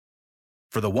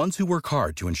For the ones who work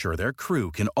hard to ensure their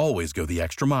crew can always go the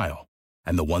extra mile,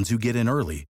 and the ones who get in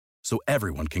early so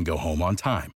everyone can go home on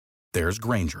time, there's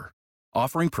Grainger,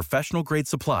 offering professional-grade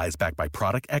supplies backed by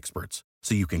product experts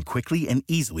so you can quickly and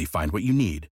easily find what you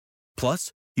need.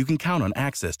 Plus, you can count on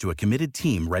access to a committed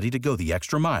team ready to go the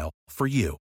extra mile for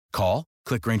you. Call,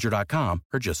 click Grainger.com,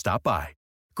 or just stop by.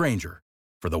 Grainger,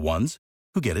 for the ones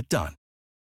who get it done.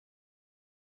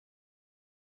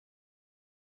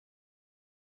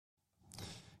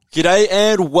 G'day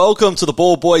and welcome to the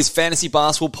Ball Boys Fantasy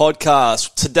Basketball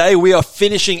Podcast. Today we are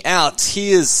finishing our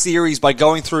tiers series by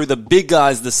going through the big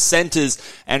guys, the centers,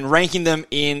 and ranking them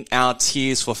in our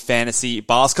tiers for fantasy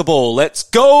basketball. Let's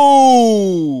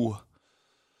go!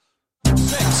 Jordan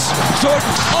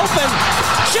open.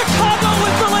 Chicago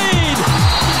with the lead.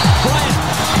 Bryant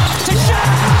to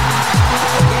Shaq.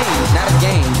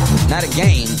 Not a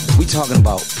game. We talking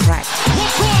about practice.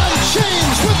 LeBron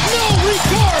James with no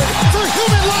regard for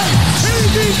human life.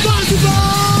 Anything possible.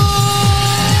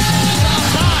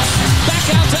 Back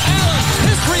out to Allen.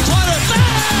 His three-pointer.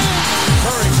 Bang!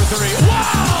 Curry for three.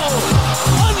 Wow!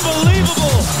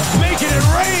 Unbelievable. Making it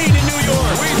rain in New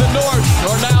York. We the North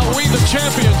are now we the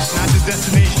champions. Not the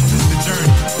destination, it's the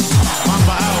journey.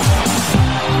 Mamba out.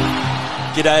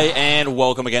 G'day and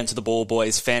welcome again to the Ball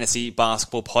Boys Fantasy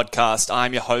Basketball Podcast.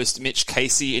 I'm your host, Mitch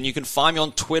Casey, and you can find me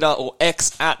on Twitter or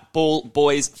X at Ball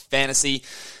Boys Fantasy.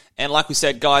 And like we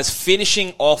said, guys,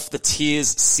 finishing off the tiers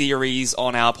series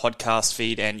on our podcast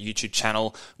feed and YouTube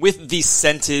channel with the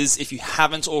centers. If you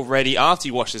haven't already, after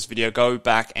you watch this video, go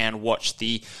back and watch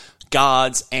the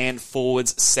guards and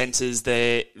forwards centers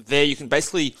there. There you can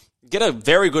basically get a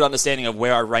very good understanding of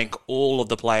where I rank all of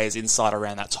the players inside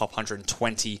around that top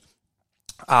 120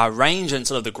 range and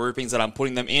sort of the groupings that I'm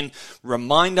putting them in.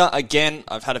 Reminder, again,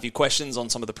 I've had a few questions on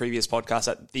some of the previous podcasts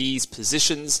that these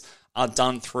positions are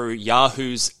done through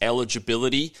Yahoo's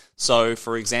eligibility. So,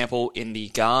 for example, in the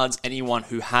guards, anyone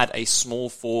who had a small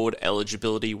forward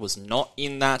eligibility was not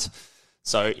in that.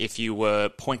 So if you were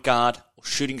point guard or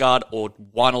shooting guard or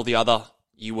one or the other,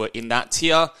 you were in that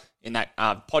tier, in that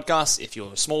podcast. If you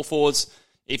were small forwards,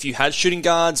 if you had shooting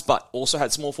guards but also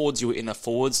had small forwards, you were in the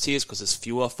forwards tiers because there's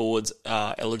fewer forwards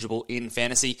eligible in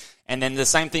fantasy. And then the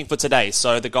same thing for today.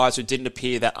 So the guys who didn't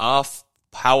appear that are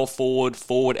power forward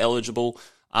eligible,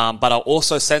 but are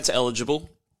also center eligible,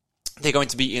 they're going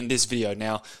to be in this video.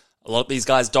 Now, a lot of these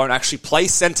guys don't actually play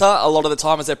center a lot of the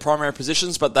time as their primary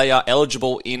positions, but they are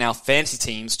eligible in our fantasy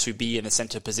teams to be in the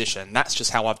center position. That's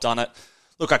just how I've done it.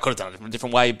 Look, I could have done it in a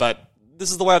different way, but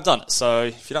this is the way I've done it. So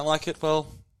if you don't like it, well,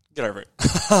 get over it.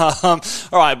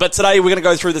 All right, but today we're going to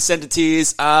go through the center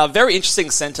tiers. Very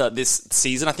interesting center this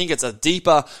season. I think it's a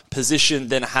deeper position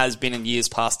than it has been in years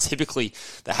past. Typically,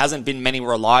 there hasn't been many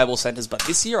reliable centers, but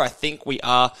this year I think we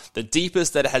are the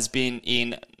deepest that it has been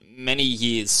in many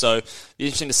years. So it's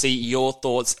interesting to see your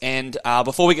thoughts. And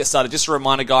before we get started, just a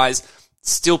reminder, guys,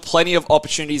 still plenty of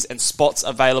opportunities and spots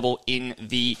available in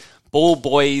the Ball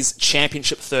Boys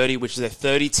Championship 30, which is a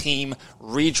 30-team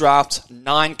redraft,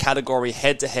 9-category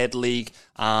head-to-head league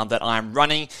that I'm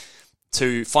running.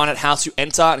 To find out how to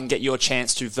enter and get your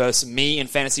chance to verse me in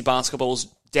fantasy basketballs,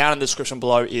 down in the description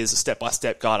below is a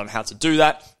step-by-step guide on how to do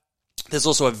that. There's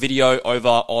also a video over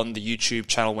on the YouTube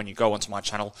channel when you go onto my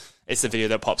channel. It's the video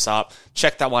that pops up.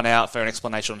 Check that one out for an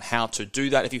explanation on how to do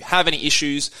that. If you have any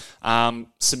issues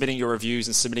submitting your reviews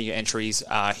and submitting your entries,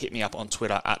 hit me up on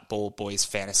Twitter at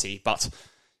BallBoysFantasy. But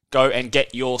go and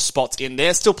get your spots in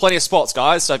there. Still plenty of spots,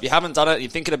 guys. So if you haven't done it and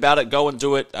you're thinking about it, go and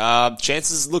do it.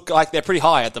 Chances look like they're pretty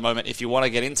high at the moment. If you want to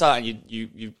get into and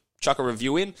you chuck a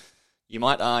review in, you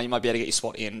might be able to get your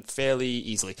spot in fairly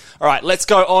easily. All right, let's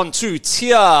go on to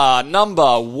tier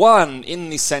number 1 in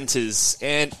the centers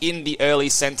and in the early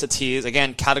center tiers.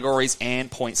 Again, categories and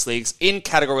points leagues. In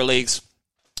category leagues,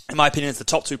 in my opinion, it's the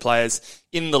top 2 players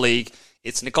in the league.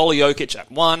 It's Nikola Jokic at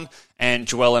 1 and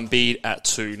Joel Embiid at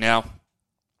 2. Now,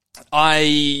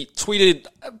 I tweeted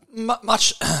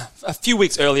a few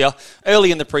weeks early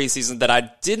in the preseason, that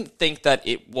I didn't think that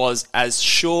it was as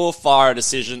surefire a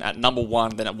decision at number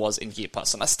 1 than it was in Gear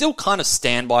Plus. And I still kind of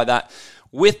stand by that.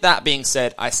 With that being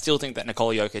said, I still think that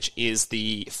Nikola Jokic is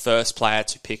the first player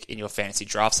to pick in your fantasy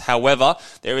drafts. However,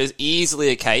 there is easily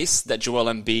a case that Joel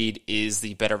Embiid is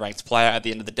the better ranked player at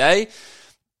the end of the day.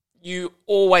 You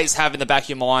always have in the back of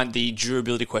your mind the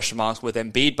durability question marks with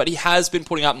Embiid, but he has been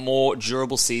putting up more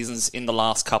durable seasons in the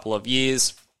last couple of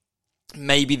years.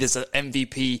 Maybe there's an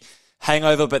MVP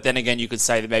hangover, but then again, you could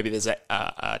say that maybe there's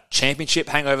a championship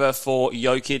hangover for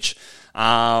Jokic.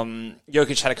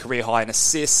 Jokic had a career high in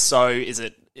assists, so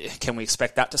can we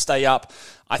expect that to stay up?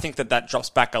 I think that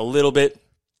drops back a little bit.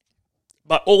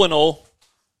 But all in all,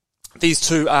 these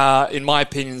two are, in my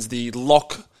opinion, the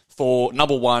lock for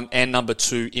number 1 and number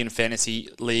 2 in fantasy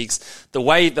leagues. The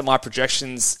way that my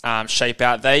projections shape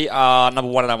out, they are number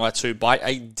 1 and number 2 by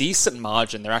a decent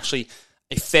margin. They're actually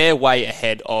a fair way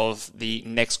ahead of the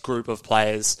next group of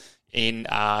players in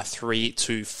 3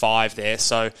 to 5 there.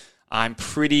 So I'm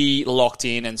pretty locked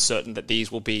in and certain that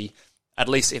these will be, at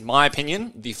least in my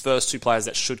opinion, the first 2 players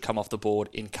that should come off the board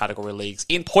in category leagues.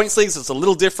 In points leagues, it's a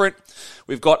little different.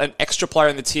 We've got an extra player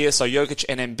in the tier, so Jokic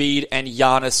and Embiid, and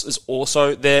Giannis is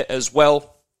also there as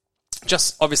well.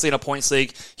 Just obviously in a points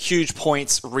league, huge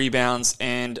points, rebounds,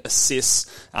 and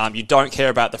assists. You don't care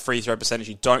about the free throw percentage.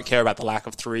 You don't care about the lack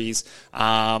of threes.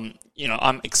 I'm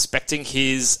expecting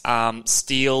his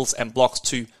steals and blocks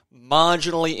to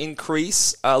marginally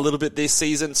increase a little bit this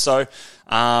season. So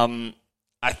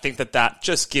I think that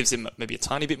just gives him maybe a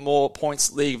tiny bit more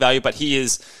points league value, but he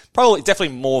is definitely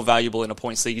more valuable in a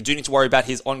points league. You do need to worry about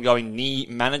his ongoing knee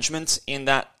management in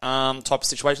that type of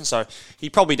situation, so he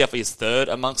probably definitely is third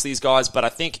amongst these guys, but I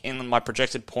think in my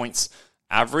projected points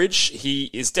average,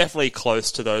 he is definitely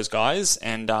close to those guys,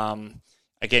 and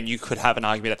again, you could have an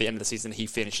argument at the end of the season he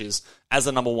finishes as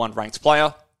the number 1 ranked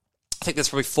player. I think there's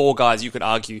probably 4 guys you could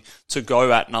argue to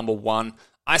go at number 1.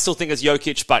 I still think it's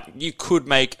Jokic, but you could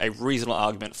make a reasonable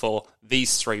argument for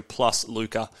these 3 plus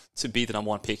Luka to be the number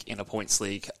 1 pick in a points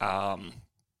league.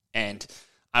 And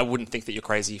I wouldn't think that you're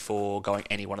crazy for going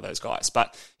any one of those guys.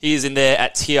 But he is in there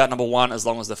at tier number 1 as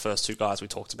long as the first 2 guys we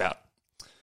talked about.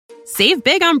 Save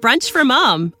big on brunch for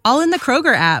mom, all in the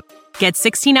Kroger app. Get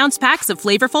 16-ounce packs of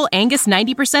flavorful Angus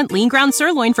 90% lean ground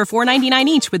sirloin for $4.99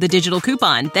 each with a digital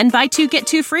coupon. Then buy 2, get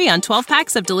 2 free on 12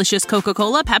 packs of delicious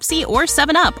Coca-Cola, Pepsi, or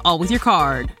 7-Up, all with your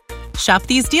card. Shop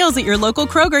these deals at your local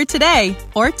Kroger today,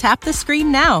 or tap the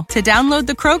screen now to download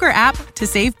the Kroger app to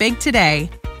save big today.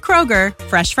 Kroger,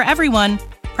 fresh for everyone.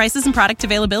 Prices and product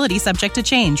availability subject to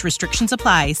change. Restrictions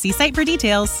apply. See site for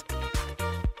details.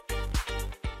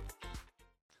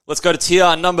 Let's go to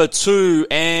tier number 2,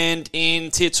 and in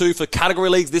tier 2 for category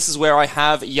leagues, this is where I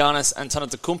have Giannis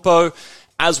Antetokounmpo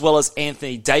as well as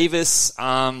Anthony Davis.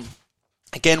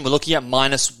 Again, we're looking at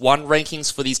 -1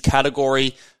 rankings for these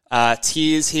category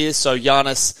tiers here. So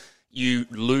Giannis, you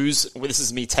lose. This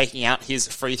is me taking out his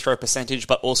free throw percentage,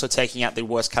 but also taking out the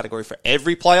worst category for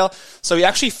every player. So he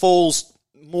actually falls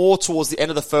more towards the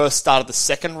end of the first, start of the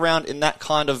second round in that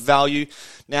kind of value.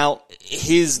 Now,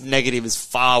 his negative is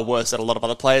far worse than a lot of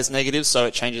other players' negatives, so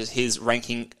it changes his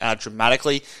ranking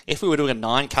dramatically. If we were doing a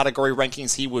 9-category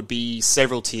rankings, he would be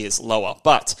several tiers lower.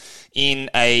 But in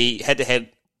a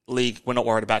head-to-head league, we're not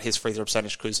worried about his free throw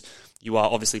percentage because you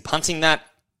are obviously punting that.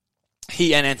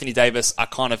 He and Anthony Davis are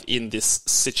kind of in this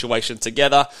situation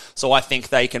together, so I think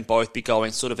they can both be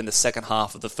going sort of in the second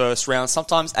half of the first round.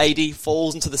 Sometimes AD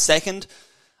falls into the second.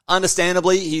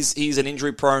 Understandably, he's an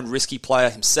injury-prone, risky player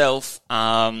himself.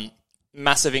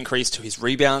 Massive increase to his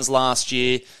rebounds last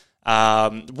year.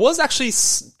 Was actually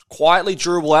quietly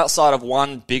durable outside of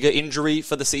one bigger injury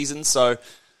for the season. So,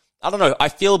 I don't know. I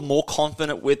feel more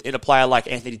confident in a player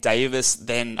like Anthony Davis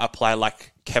than a player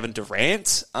like Kevin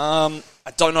Durant. I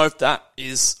don't know if that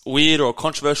is weird or a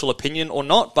controversial opinion or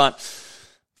not, but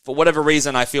for whatever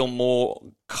reason, I feel more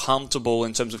comfortable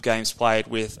in terms of games played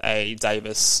with a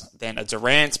Davis than a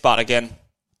Durant. But again,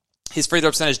 his free throw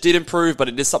percentage did improve, but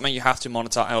it is something you have to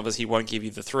monitor. Obviously, he won't give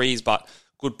you the threes, but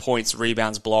good points,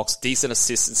 rebounds, blocks, decent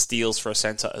assists and steals for a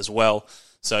center as well.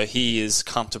 So he is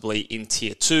comfortably in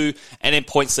tier 2. And in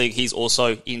points league, he's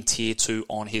also in tier 2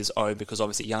 on his own because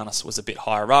obviously Giannis was a bit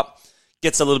higher up.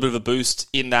 Gets a little bit of a boost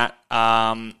in that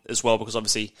as well because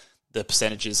obviously the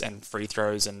percentages and free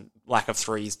throws and lack of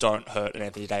threes don't hurt an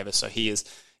Anthony Davis. So he's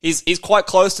quite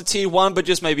close to tier 1, but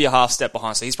just maybe a half step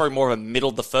behind. So he's probably more of a middle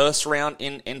of the first round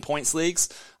in points leagues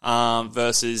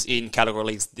versus in category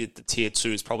leagues, the tier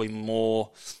 2 is probably more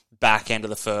back end of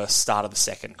the first, start of the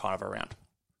second kind of a round.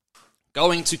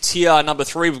 Going to tier number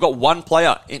 3, we've got one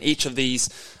player in each of these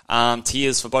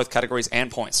tiers for both categories and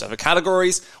points. So for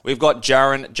categories, we've got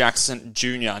Jaren Jackson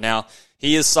Jr. Now,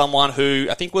 he is someone who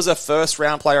I think was a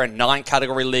first-round player in 9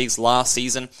 category leagues last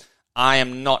season. I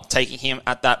am not taking him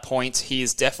at that point. He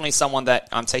is definitely someone that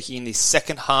I'm taking in the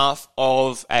second half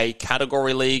of a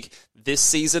category league this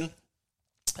season.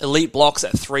 Elite blocks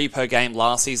at 3 per game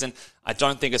last season. I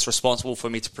don't think it's responsible for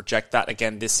me to project that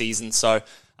again this season. So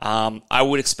I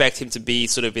would expect him to be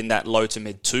sort of in that low to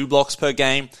mid 2 blocks per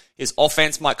game. His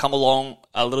offense might come along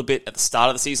a little bit at the start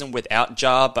of the season without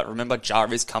Jar, but remember,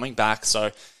 Jar is coming back,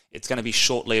 so it's going to be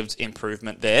short-lived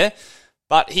improvement there.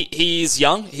 But he's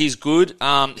young, he's good.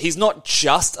 He's not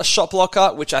just a shot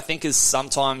blocker, which I think is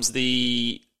sometimes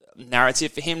the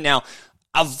narrative for him. Now,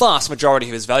 a vast majority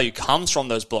of his value comes from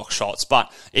those block shots.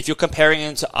 But if you're comparing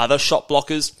him to other shot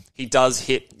blockers, he does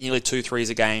hit nearly 2 threes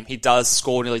a game. He does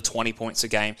score nearly 20 points a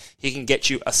game. He can get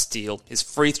you a steal. His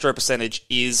free throw percentage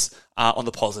is on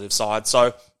the positive side.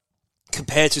 So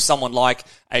compared to someone like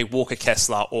a Walker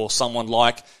Kessler or someone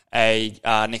like a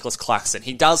Nicholas Claxton,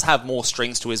 he does have more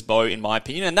strings to his bow, in my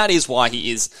opinion, and that is why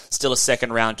he is still a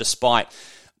second round, despite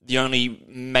the only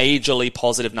majorly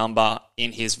positive number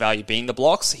in his value being the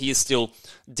blocks. He is still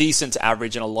decent to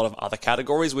average in a lot of other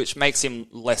categories, which makes him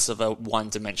less of a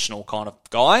one-dimensional kind of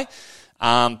guy.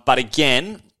 But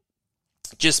again,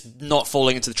 just not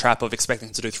falling into the trap of expecting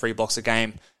him to do 3 blocks a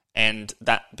game and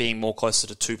that being more closer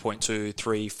to 2.2,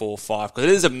 3, 4, 5, because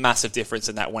it is a massive difference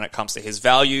in that when it comes to his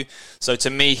value. So to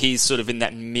me, he's sort of in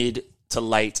that mid to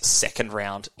late second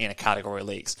round in a category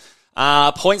leagues.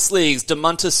 Points leagues,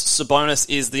 Domantas Sabonis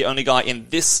is the only guy in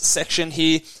this section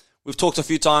here. We've talked a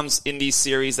few times in these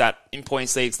series that in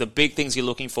points leagues, the big things you're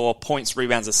looking for, points,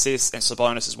 rebounds, assists, and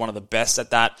Sabonis is one of the best at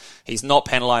that. He's not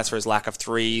penalized for his lack of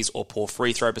threes or poor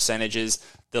free throw percentages.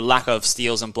 The lack of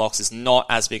steals and blocks is not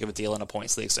as big of a deal in a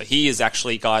points league. So he is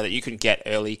actually a guy that you can get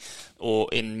early or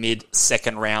in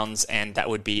mid-second rounds, and that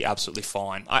would be absolutely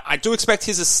fine. I do expect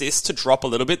his assists to drop a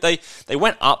little bit. They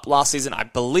went up last season, I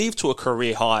believe, to a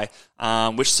career high,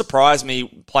 which surprised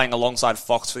me playing alongside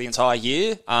Fox for the entire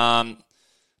year.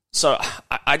 So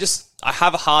I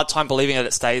have a hard time believing that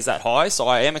it stays that high, so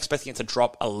I am expecting it to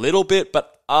drop a little bit,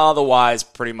 but otherwise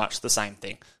pretty much the same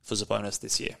thing for Sabonis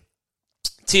this year.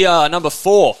 Tier number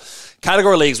 4,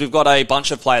 category leagues. We've got a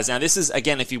bunch of players. Now this is,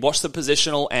 again, if you watch the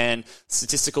positional and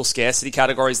statistical scarcity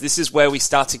categories, this is where we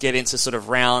start to get into sort of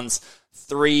rounds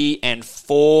 3 and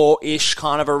 4-ish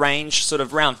kind of a range, sort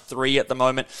of round 3 at the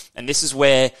moment. And this is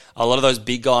where a lot of those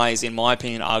big guys, in my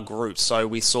opinion, are grouped. So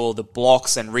we saw the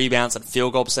blocks and rebounds and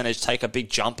field goal percentage take a big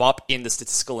jump up in the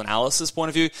statistical analysis point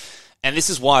of view. And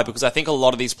this is why, because I think a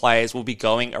lot of these players will be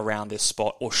going around this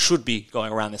spot, or should be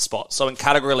going around this spot. So in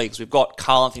category leagues, we've got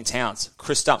Karl-Anthony Towns,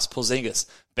 Kristaps Porzingis,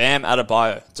 Bam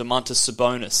Adebayo, Domantas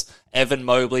Sabonis, Evan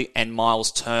Mobley, and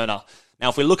Miles Turner. Now,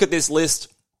 if we look at this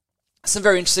list, some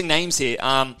very interesting names here.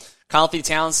 Karl-Anthony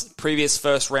Towns, previous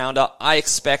first rounder. I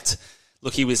expect,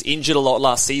 look, he was injured a lot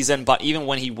last season, but even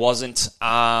when he wasn't,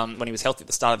 when he was healthy at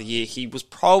the start of the year, he was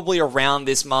probably around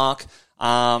this mark.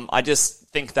 I just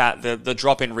think that the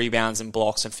drop in rebounds and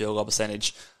blocks and field goal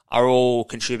percentage are all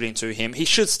contributing to him. He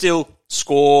should still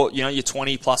score, your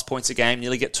 20 plus points a game,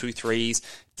 nearly get 2 threes,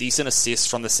 decent assists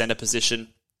from the center position.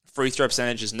 Free throw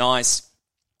percentage is nice.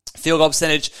 Field goal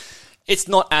percentage, it's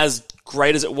not as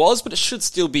great as it was, but it should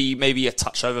still be maybe a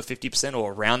touch over 50%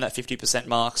 or around that 50%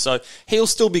 mark. So he'll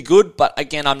still be good, but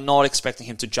again, I'm not expecting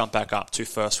him to jump back up to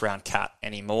first round cat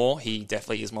anymore. He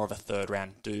definitely is more of a third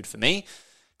round dude for me.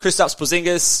 Kristaps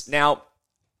Porzingis, now,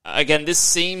 again, this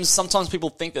seems, sometimes people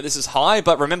think that this is high,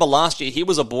 but remember last year, he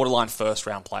was a borderline first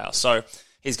round player. So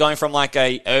he's going from like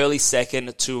a early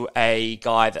second to a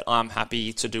guy that I'm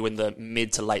happy to do in the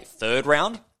mid to late third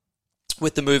round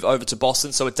with the move over to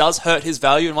Boston. So it does hurt his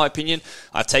value, in my opinion.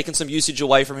 I've taken some usage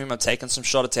away from him. I've taken some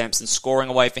shot attempts and scoring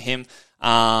away for him.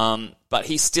 But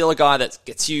he's still a guy that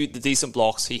gets you the decent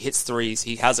blocks. He hits threes.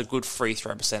 He has a good free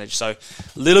throw percentage. So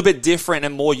a little bit different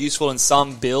and more useful in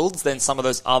some builds than some of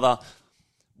those other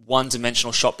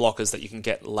one-dimensional shot blockers that you can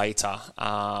get later.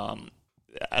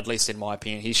 At least in my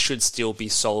opinion, he should still be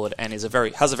solid and has a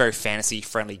very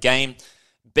fantasy-friendly game.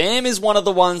 Bam is one of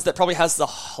the ones that probably has the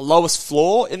lowest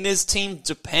floor in this team,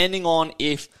 depending on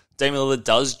if Damian Lillard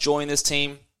does join this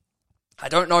team. I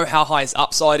don't know how high his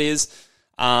upside is.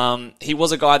 He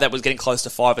was a guy that was getting close to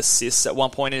 5 assists at one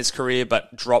point in his career,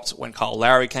 but dropped when Kyle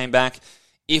Lowry came back.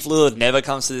 If Lillard never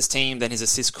comes to this team, then his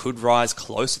assists could rise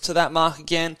closer to that mark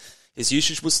again. His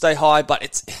usage will stay high, but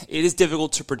it is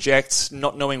difficult to project,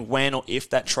 not knowing when or if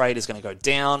that trade is going to go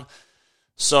down.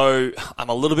 So I'm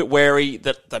a little bit wary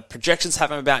that the projections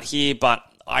have him about here, but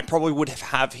I probably would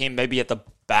have him maybe at the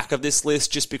back of this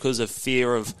list just because of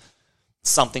fear of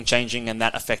something changing and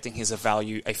that affecting his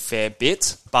value a fair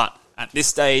bit. But at this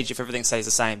stage, if everything stays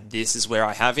the same, this is where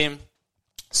I have him.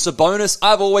 Sabonis,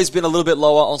 I've always been a little bit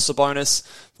lower on Sabonis.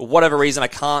 For whatever reason, I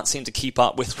can't seem to keep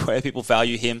up with where people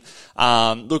value him.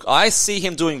 Look, I see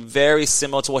him doing very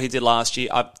similar to what he did last year.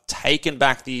 I've taken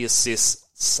back the assists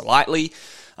slightly,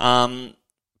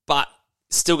 but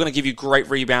still going to give you great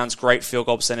rebounds, great field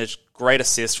goal percentage, great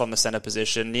assists from the center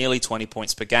position, nearly 20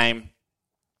 points per game.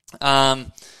 I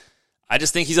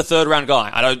just think he's a third-round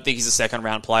guy. I don't think he's a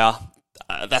second-round player.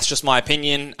 That's just my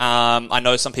opinion. I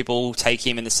know some people take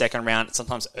him in the second round,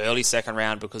 sometimes early second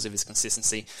round because of his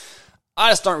consistency. I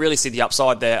just don't really see the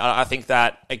upside there. I think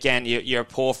that, again, you're a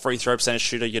poor free throw percentage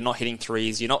shooter. You're not hitting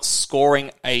threes. You're not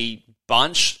scoring a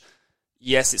bunch.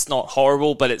 Yes, it's not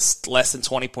horrible, but it's less than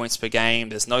 20 points per game.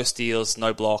 There's no steals,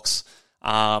 no blocks.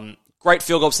 Great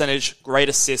field goal percentage, great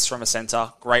assists from a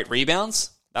center, great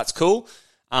rebounds. That's cool.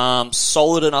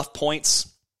 Solid enough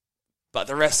points, but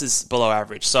the rest is below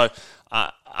average. So,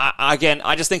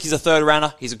 I just think he's a third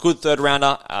rounder. He's a good third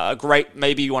rounder. Great.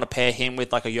 Maybe you want to pair him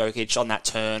with like a Jokic on that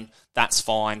turn. That's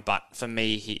fine. But for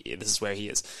me, this is where he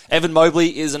is. Evan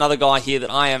Mobley is another guy here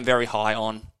that I am very high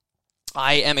on.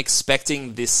 I am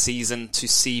expecting this season to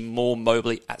see more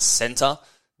Mobley at center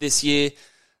this year.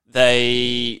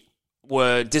 They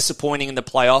were disappointing in the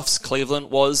playoffs, Cleveland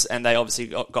was, and they obviously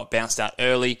got bounced out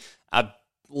early. A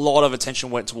lot of attention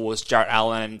went towards Jarrett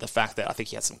Allen and the fact that I think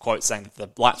he had some quotes saying that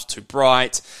the lights were too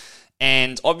bright.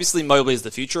 And obviously Mobley is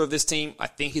the future of this team. I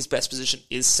think his best position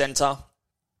is center.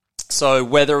 So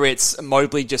whether it's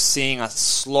Mobley just seeing a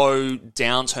slow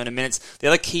downturn in minutes, the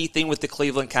other key thing with the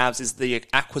Cleveland Cavs is the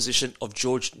acquisition of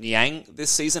George Niang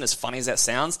this season, as funny as that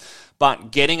sounds.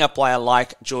 But getting a player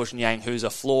like George Niang, who's a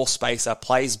floor spacer,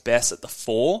 plays best at the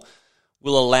 4,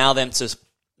 will allow them to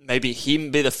maybe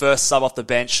him be the first sub off the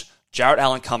bench, Jarrett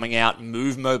Allen coming out,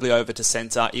 move Mobley over to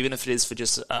center, even if it is for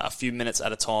just a few minutes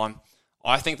at a time.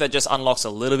 I think that just unlocks a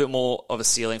little bit more of a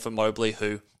ceiling for Mobley,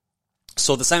 who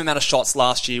saw the same amount of shots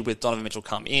last year with Donovan Mitchell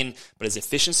come in, but his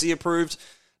efficiency improved.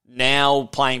 Now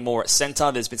playing more at center,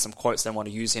 there's been some quotes that want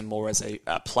to use him more as a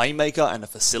playmaker and a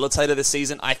facilitator this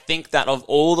season. I think that of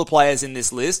all the players in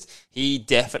this list, he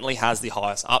definitely has the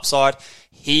highest upside.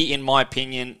 He, in my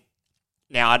opinion,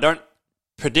 now I don't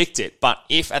predict it, but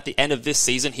if at the end of this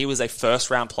season he was a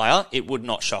first-round player, it would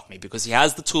not shock me because he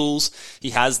has the tools,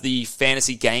 he has the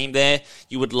fantasy game there.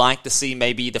 You would like to see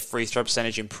maybe the free throw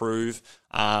percentage improve.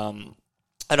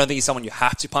 I don't think he's someone you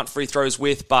have to punt free throws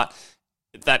with, but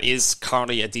that is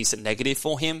currently a decent negative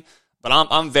for him. But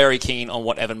I'm very keen on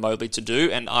what Evan Mobley to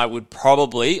do, and I would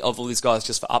probably, of all these guys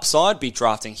just for upside, be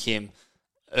drafting him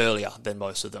earlier than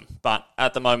most of them. But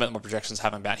at the moment, my projections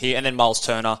have him about here. And then Miles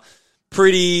Turner,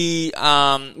 we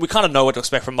kind of know what to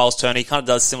expect from Miles Turner. He kind of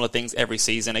does similar things every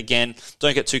season. Again,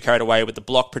 don't get too carried away with the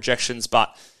block projections,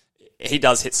 but he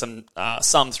does hit some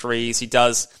threes. He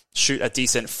does shoot a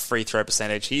decent free throw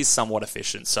percentage. He's somewhat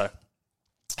efficient, so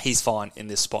he's fine in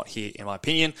this spot here, in my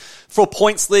opinion. For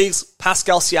points leagues,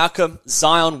 Pascal Siakam,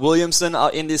 Zion Williamson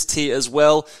are in this tier as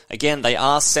well. Again, they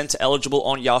are center eligible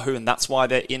on Yahoo, and that's why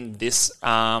they're in this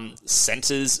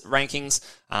centers rankings.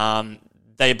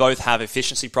 They both have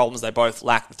efficiency problems. They both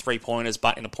lack the three-pointers,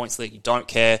 but in a points league, you don't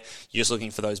care. You're just looking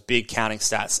for those big counting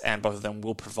stats, and both of them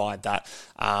will provide that.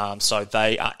 So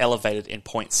they are elevated in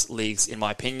points leagues, in my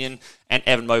opinion. And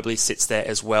Evan Mobley sits there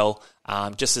as well,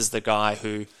 just as the guy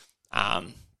who I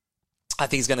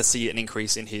think he's going to see an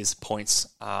increase in his points,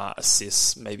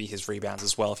 assists, maybe his rebounds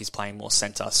as well if he's playing more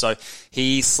center. So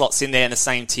he slots in there in the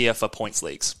same tier for points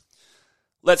leagues.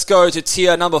 Let's go to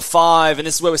tier number 5, and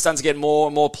this is where we're starting to get more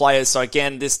and more players. So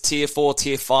again, this tier 4,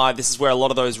 tier 5, this is where a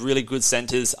lot of those really good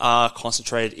centers are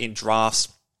concentrated in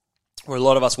drafts, where a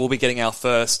lot of us will be getting our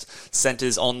first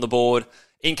centers on the board.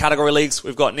 In category leagues,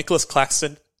 we've got Nicholas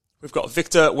Claxton, we've got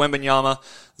Victor Wembanyama,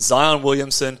 Zion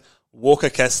Williamson, Walker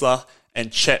Kessler,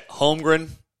 and Chet Holmgren.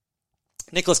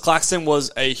 Nicholas Claxton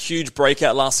was a huge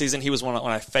breakout last season. He was one of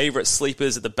my favorite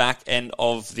sleepers at the back end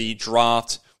of the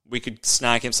draft. We could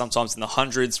snag him sometimes in the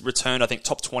hundreds. Returned, I think,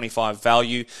 top 25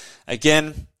 value.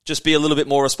 Again, just be a little bit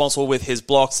more responsible with his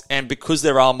blocks. And because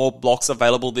there are more blocks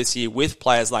available this year with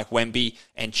players like Wemby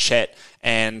and Chet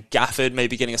and Gafford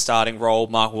maybe getting a starting role,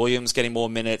 Mark Williams getting more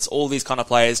minutes, all these kind of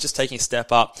players just taking a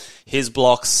step up. His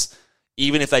blocks,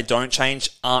 even if they don't change,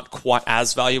 aren't quite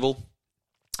as valuable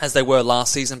as they were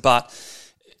last season. But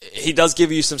he does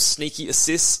give you some sneaky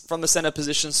assists from the center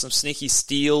position, some sneaky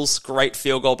steals, great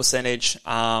field goal percentage,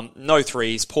 no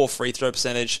threes, poor free throw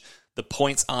percentage. The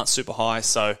points aren't super high,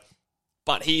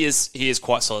 but he is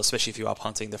quite solid, especially if you are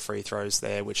punting the free throws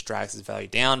there, which drags his value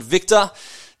down. Victor,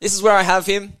 this is where I have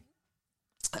him.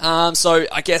 So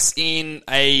I guess in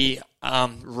a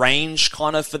range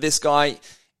kind of for this guy,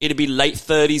 it'd be late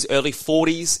 30s, early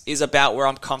 40s is about where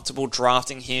I'm comfortable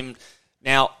drafting him.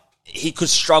 Now, he could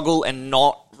struggle and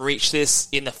not reach this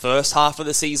in the first half of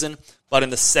the season, but in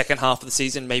the second half of the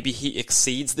season, maybe he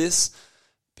exceeds this.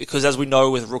 Because as we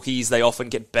know with rookies, they often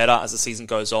get better as the season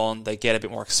goes on. They get a bit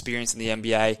more experience in the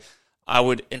NBA. I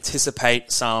would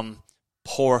anticipate some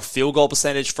poorer field goal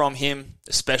percentage from him,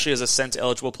 especially as a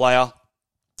center-eligible player.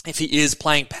 If he is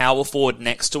playing power forward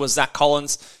next to a Zach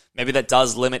Collins, maybe that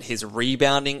does limit his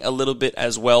rebounding a little bit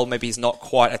as well. Maybe he's not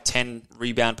quite a 10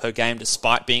 rebound per game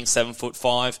despite being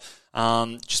 7'5".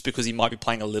 just because he might be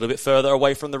playing a little bit further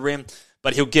away from the rim.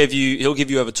 But he'll give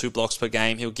you over 2 blocks per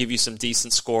game. He'll give you some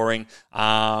decent scoring.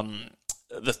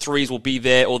 The threes will be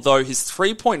there, although his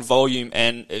 3-point volume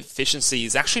and efficiency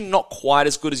is actually not quite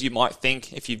as good as you might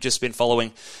think if you've just been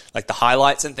following like the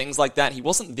highlights and things like that. He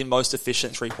wasn't the most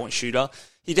efficient 3-point shooter.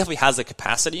 He definitely has the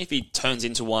capacity. If he turns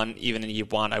into one even in year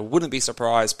 1, I wouldn't be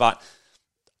surprised, but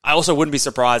I also wouldn't be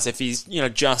surprised if he's,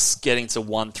 just getting to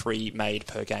 1 3 made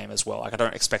per game as well. Like, I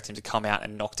don't expect him to come out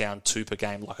and knock down 2 per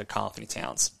game like a Karl Anthony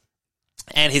Towns.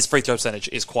 And his free throw percentage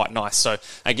is quite nice. So,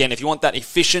 again, if you want that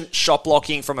efficient shot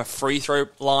blocking from a free throw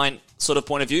line sort of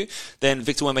point of view, then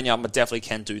Victor Wembanyama definitely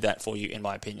can do that for you, in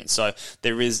my opinion. So,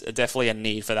 there is definitely a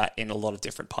need for that in a lot of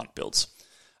different punt builds.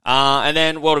 And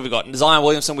then, what have we got? Zion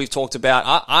Williamson, we've talked about.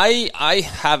 I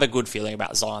have a good feeling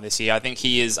about Zion this year. I think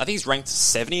he's ranked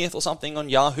 70th or something on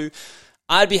Yahoo.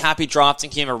 I'd be happy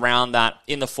drafting him around that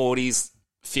in the 40s,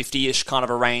 50-ish kind of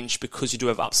a range because you do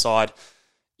have upside.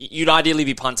 You'd ideally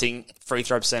be punting free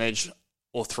throw percentage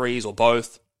or threes or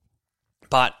both.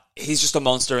 But he's just a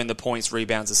monster in the points,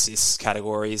 rebounds, assists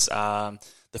categories.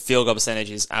 The field goal percentage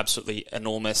is absolutely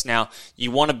enormous. Now, you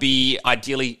want to be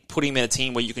ideally putting him in a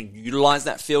team where you can utilize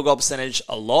that field goal percentage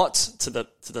a lot to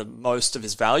the most of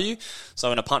his value.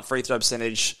 So in a punt free throw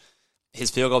percentage,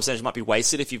 his field goal percentage might be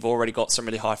wasted if you've already got some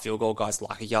really high field goal guys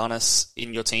like a Giannis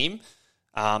in your team.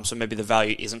 So maybe the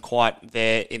value isn't quite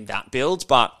there in that build,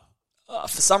 but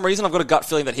for some reason, I've got a gut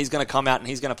feeling that he's going to come out and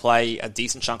he's going to play a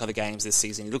decent chunk of the games this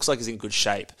season. He looks like he's in good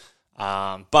shape.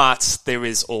 But there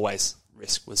is always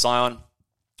risk with Zion.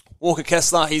 Walker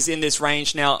Kessler, he's in this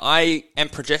range. Now, I am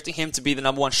projecting him to be the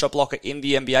number 1 shot blocker in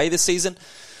the NBA this season.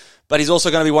 But he's also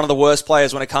going to be one of the worst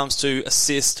players when it comes to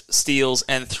assists, steals,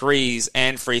 and threes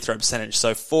and free throw percentage.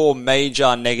 So 4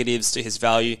 major negatives to his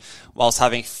value, whilst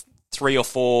having 3 or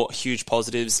 4 huge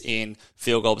positives in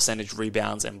field goal percentage,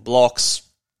 rebounds, and blocks.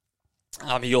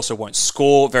 He also won't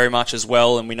score very much as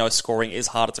well, and we know scoring is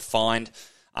harder to find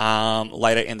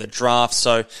later in the draft.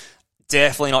 So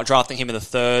definitely not drafting him in the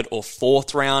 3rd or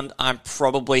 4th round. I'm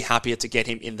probably happier to get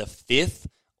him in the 5th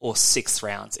or 6th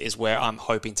rounds is where I'm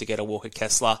hoping to get a Walker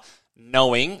Kessler,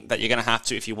 knowing that you're going to have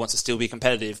to, if you want to still be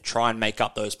competitive, try and make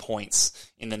up those points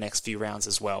in the next few rounds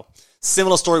as well.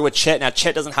 Similar story with Chet. Now,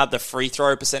 Chet doesn't have the free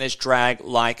throw percentage drag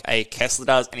like a Kessler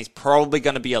does, and he's probably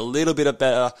going to be a little bit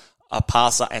better a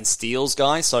passer and steals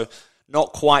guy, so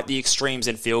not quite the extremes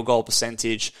in field goal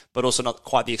percentage, but also not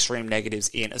quite the extreme negatives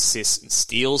in assists and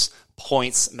steals.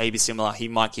 Points may be similar. He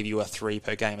might give you a 3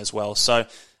 per game as well. So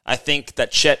I think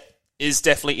that Chet is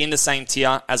definitely in the same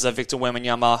tier as a Victor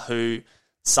Wembanyama, who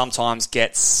sometimes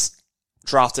gets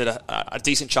drafted a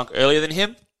decent chunk earlier than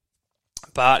him.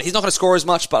 But he's not going to score as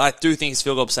much, but I do think his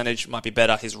field goal percentage might be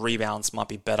better, his rebounds might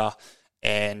be better,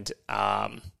 and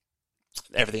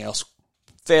everything else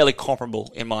fairly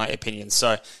comparable in my opinion.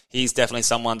 So he's definitely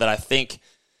someone that I think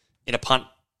in a punt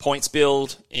points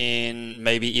build, in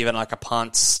maybe even like a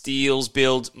punt steals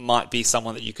build, might be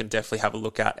someone that you can definitely have a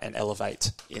look at and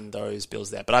elevate in those builds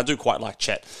there. But I do quite like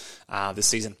Chet this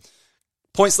season.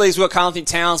 Points leagues, we've got Karl Anthony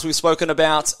Towns, we've spoken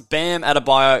about, Bam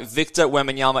Adebayo, Victor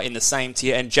Wembanyama in the same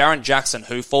tier, and Jaren Jackson,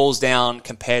 who falls down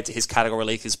compared to his category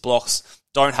league. His blocks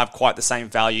don't have quite the same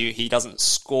value. He doesn't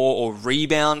score or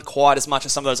rebound quite as much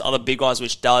as some of those other big guys,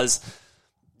 which does,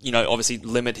 obviously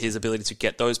limit his ability to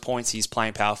get those points. He's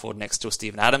playing power forward next to a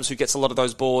Steven Adams, who gets a lot of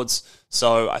those boards.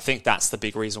 So I think that's the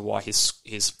big reason why his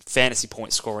fantasy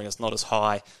point scoring is not as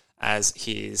high as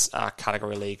his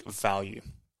category league value.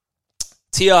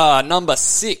 Tier number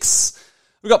 6,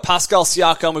 we've got Pascal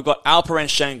Siakam, we've got Alperen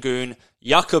Sengun,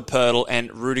 Jakob Poeltl,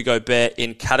 and Rudy Gobert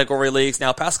in category leagues.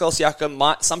 Now, Pascal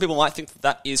Siakam, some people might think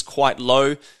that is quite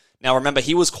low. Now, remember,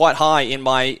 he was quite high in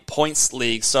my points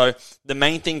league, so the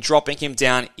main thing dropping him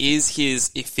down is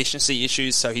his efficiency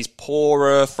issues. So he's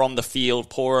poorer from the field,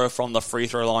 poorer from the free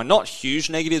throw line. Not huge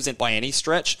negatives by any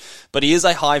stretch, but he is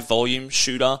a high volume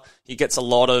shooter. He gets a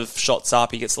lot of shots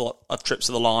up. He gets a lot of trips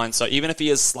to the line. So even if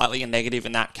he is slightly a negative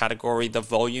in that category, the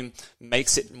volume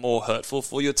makes it more hurtful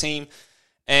for your team.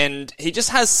 And he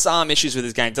just has some issues with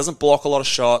his game. Doesn't block a lot of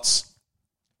shots.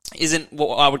 Isn't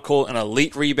what I would call an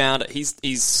elite rebounder.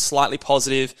 He's slightly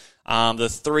positive. The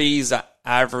threes are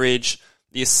average.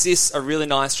 The assists are really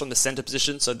nice from the center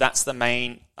position. So that's the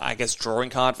main, drawing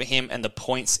card for him. And the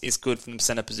points is good from the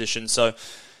center position. So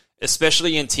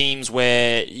especially in teams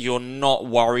where you're not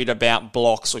worried about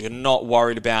blocks or you're not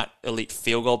worried about elite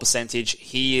field goal percentage,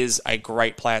 he is a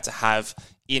great player to have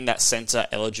in that center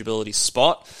eligibility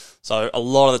spot. So a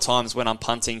lot of the times when I'm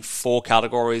punting 4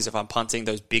 categories, if I'm punting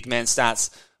those big man stats,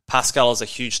 Pascal is a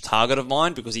huge target of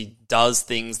mine because he does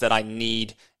things that I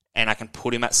need and I can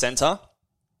put him at center.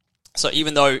 So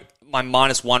even though my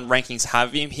 -1 rankings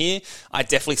have him here, I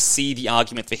definitely see the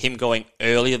argument for him going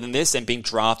earlier than this and being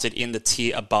drafted in the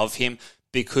tier above him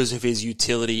because of his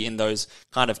utility in those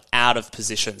kind of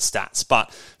out-of-position stats.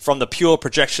 But from the pure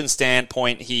projection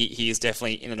standpoint, he is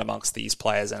definitely in and amongst these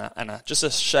players and just a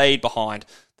shade behind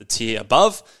the tier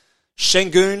above.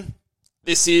 Şengün,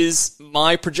 this is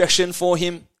my projection for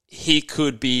him. He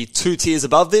could be 2 tiers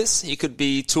above this. He could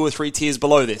be 2 or 3 tiers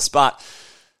below this. But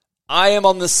I am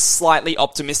on the slightly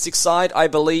optimistic side, I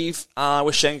believe,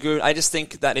 with Şengün. I just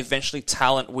think that eventually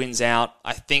talent wins out.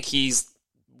 I think he's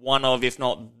one of, if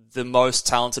not the most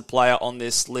talented player on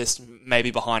this list, maybe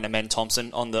behind Amen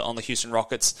Thompson on the Houston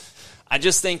Rockets. I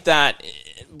just think that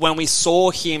when we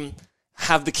saw him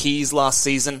have the keys last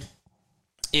season,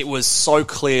 it was so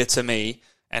clear to me,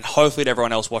 and hopefully to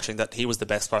everyone else watching, that he was the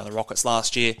best player on the Rockets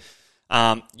last year.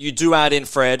 You do add in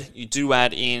Fred, you do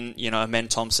add in, Amen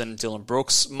Thompson, Dillon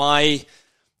Brooks. My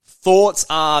thoughts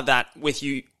are that with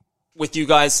you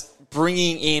guys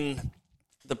bringing in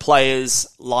the players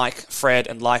like Fred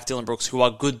and like Dillon Brooks, who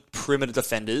are good perimeter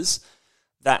defenders,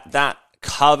 that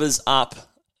covers up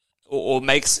or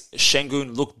makes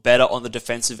Şengün look better on the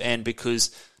defensive end,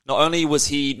 because not only was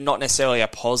he not necessarily a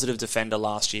positive defender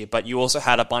last year, but you also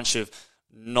had a bunch of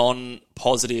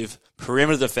non-positive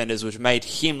perimeter defenders, which made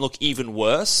him look even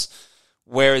worse.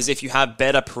 Whereas if you have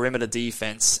better perimeter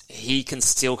defense, he can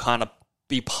still kind of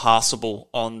be passable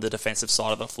on the defensive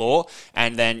side of the floor,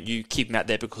 and then you keep him out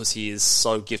there because he is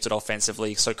so gifted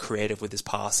offensively, so creative with his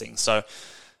passing. So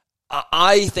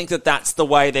I think that that's the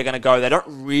way they're going to go. They don't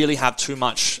really have too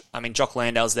much. I mean, Jock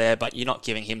Landale's there, but you're not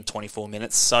giving him 24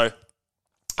 minutes. So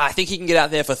I think he can get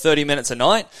out there for 30 minutes a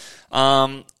night.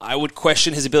 I would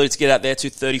question his ability to get out there to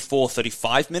 34,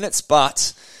 35 minutes,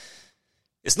 but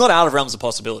it's not out of realms of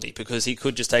possibility because he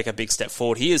could just take a big step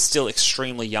forward. He is still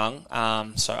extremely young.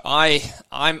 So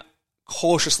I'm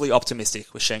cautiously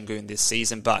optimistic with Şengün this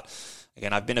season, but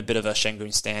again, I've been a bit of a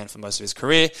Şengün stan for most of his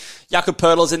career. Jakob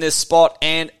Poeltl's in this spot,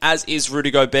 and as is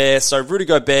Rudy Gobert. So Rudy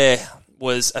Gobert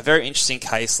was a very interesting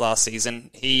case last season.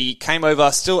 He came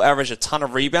over, still averaged a ton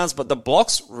of rebounds, but the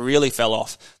blocks really fell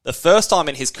off. The first time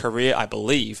in his career, I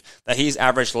believe, that he's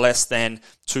averaged less than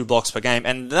 2 blocks per game.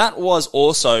 And that was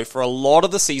also for a lot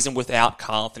of the season without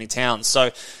Karl-Anthony Towns.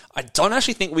 So I don't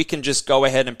actually think we can just go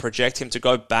ahead and project him to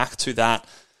go back to that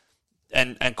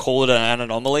and call it an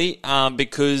anomaly,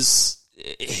 because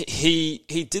he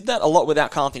did that a lot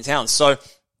without Karl-Anthony Towns. So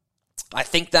I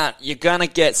think that you're going to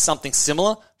get something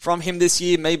similar from him this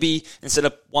year. Maybe instead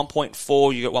of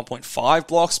 1.4, you get 1.5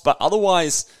 blocks. But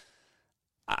otherwise,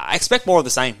 I expect more of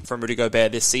the same from Rudy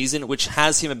Gobert this season, which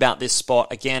has him about this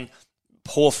spot. Again,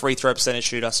 poor free throw percentage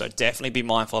shooter, so definitely be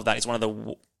mindful of that. He's one of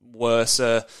the worse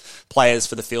players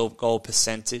for the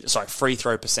free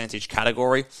throw percentage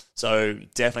category. So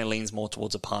definitely leans more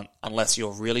towards a punt unless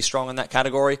you're really strong in that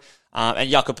category. And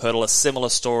Jakob Poeltl, a similar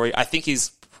story. I think he's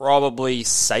probably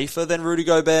safer than Rudy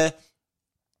Gobert.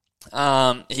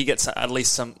 He gets at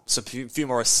least some few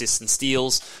more assists and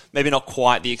steals. Maybe not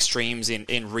quite the extremes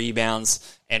in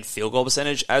rebounds and field goal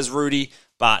percentage as Rudy,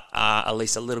 but at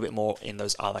least a little bit more in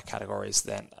those other categories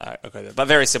than Gobert. But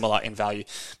very similar in value.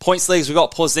 Points leagues, we've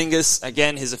got Porzingis.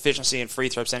 Again, his efficiency and free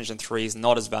throw percentage in threes is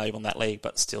not as valuable in that league,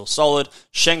 but still solid.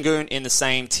 Şengün in the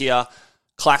same tier.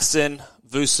 Claxton,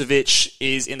 Vucevic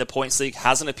is in the points league.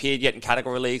 Hasn't appeared yet in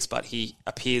category leagues, but he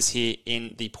appears here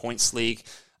in the points league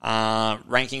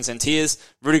rankings and tiers.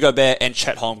 Rudy Gobert and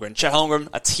Chet Holmgren. Chet Holmgren,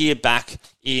 a tier back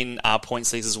in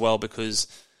points leagues as well, because,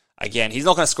 again, he's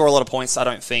not going to score a lot of points, I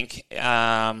don't think.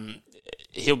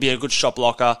 He'll be a good shot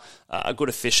blocker, a good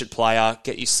efficient player,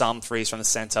 get you some threes from the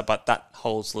center, but that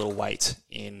holds little weight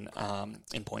in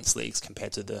points leagues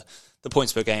compared to the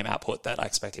points per game output that I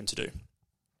expect him to do.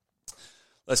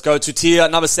 Let's go to tier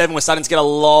number 7. We're starting to get a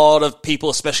lot of people,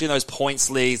 especially in those points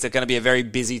leagues. They're going to be a very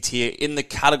busy tier. In the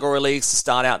category leagues to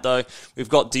start out, though, we've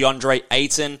got DeAndre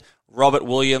Ayton, Robert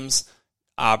Williams,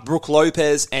 Brook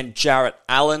Lopez, and Jarrett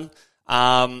Allen.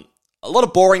 A lot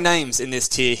of boring names in this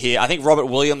tier here. I think Robert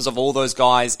Williams, of all those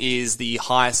guys, is the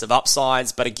highest of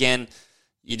upsides. But again,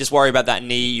 you just worry about that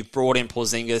knee. You've brought in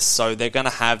Porzingis, so they're going to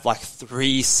have like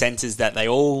 3 centers that they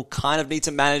all kind of need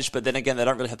to manage. But then again, they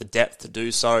don't really have the depth to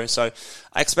do so. So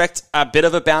I expect a bit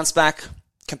of a bounce back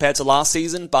compared to last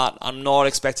season, but I'm not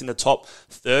expecting the top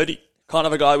 30 kind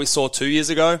of a guy we saw 2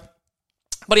 years ago.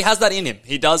 But he has that in him.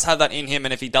 He does have that in him,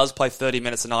 and if he does play 30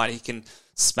 minutes a night, he can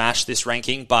smash this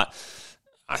ranking. But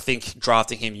I think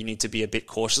drafting him, you need to be a bit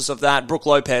cautious of that. Brook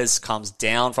Lopez comes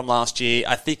down from last year.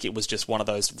 I think it was just one of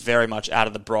those very much out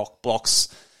of the blocks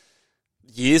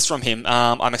years from him.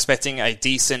 I'm expecting a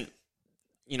decent,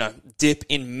 dip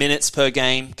in minutes per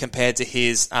game compared to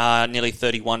his nearly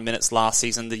 31 minutes last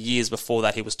season. The years before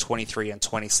that, he was 23 and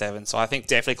 27. So I think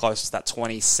definitely close to that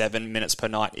 27 minutes per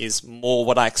night is more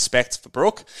what I expect for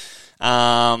Brook.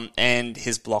 And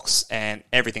his blocks and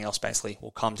everything else basically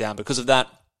will come down because of that.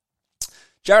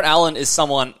 Jarrett Allen is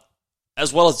someone,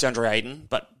 as well as DeAndre Ayton,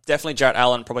 but definitely Jarrett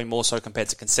Allen, probably more so compared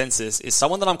to consensus, is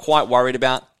someone that I'm quite worried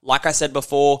about. Like I said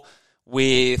before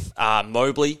with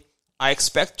Mobley, I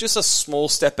expect just a small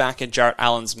step back in Jarrett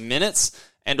Allen's minutes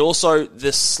and also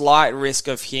the slight risk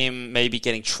of him maybe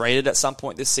getting traded at some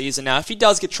point this season. Now, if he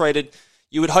does get traded,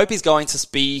 you would hope he's going to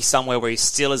be somewhere where he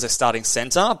still is a starting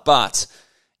center, but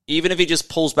even if he just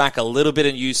pulls back a little bit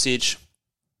in usage,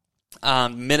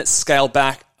 minutes scale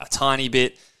back a tiny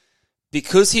bit,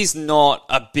 because he's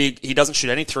not he doesn't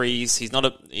shoot any threes, he's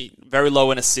not very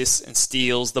low in assists and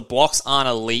steals, the blocks aren't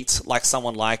elite like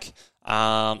someone like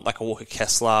a Walker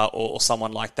Kessler or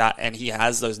someone like that, and he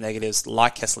has those negatives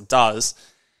like Kessler does,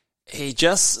 he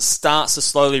just starts to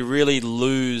slowly really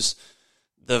lose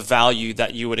the value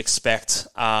that you would expect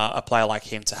a player like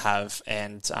him to have,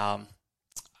 and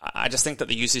I just think that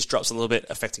the usage drops a little bit,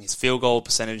 affecting his field goal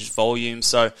percentage, volume.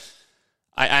 So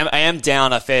I am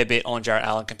down a fair bit on Jarrett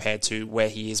Allen compared to where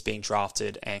he is being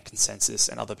drafted and consensus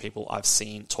and other people I've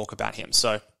seen talk about him.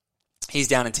 So he's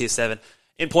down in tier 7.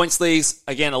 In points leagues,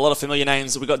 again, a lot of familiar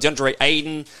names. We've got DeAndre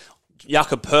Ayton,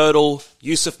 Jakob Poeltl,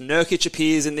 Yusuf Nurkic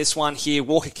appears in this one here,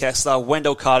 Walker Kessler,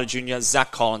 Wendell Carter Jr.,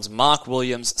 Zach Collins, Mark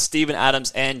Williams, Steven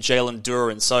Adams, and Jalen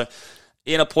Duren. So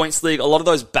in a points league, a lot of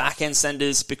those back-end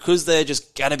senders, because they're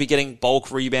just going to be getting bulk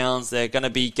rebounds, they're going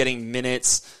to be getting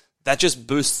minutes, that just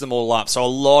boosts them all up. So a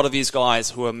lot of these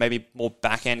guys who are maybe more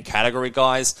back-end category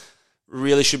guys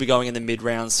really should be going in the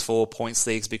mid-rounds for points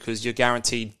leagues because you're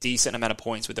guaranteed decent amount of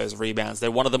points with those rebounds.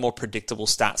 They're one of the more predictable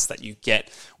stats that you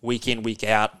get week in, week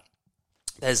out.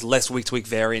 There's less week-to-week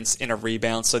variance in a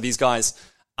rebound. So these guys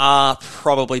are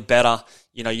probably better.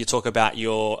 You talk about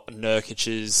your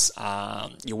Nurkic's,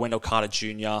 your Wendell Carter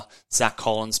Jr., Zach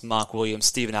Collins, Mark Williams,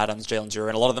 Steven Adams, Jalen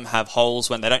Duren. A lot of them have holes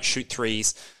when they don't shoot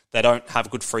threes. They don't have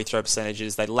good free throw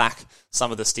percentages. They lack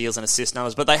some of the steals and assist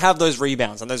numbers, but they have those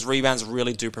rebounds, and those rebounds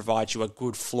really do provide you a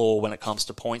good floor when it comes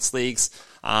to points leagues.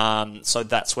 So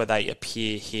that's where they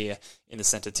appear here in the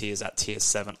center tiers at tier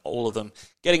 7. All of them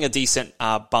getting a decent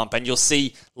bump, and you'll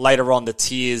see later on the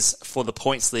tiers for the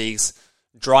points leagues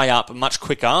dry up much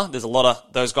quicker. There's a lot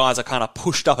of those guys are kind of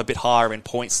pushed up a bit higher in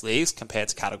points leagues compared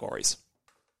to categories.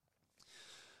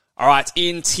 All right,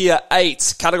 in tier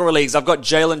 8 category leagues, I've got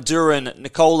Jalen Duren,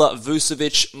 Nikola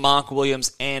Vucevic, Mark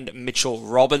Williams, and Mitchell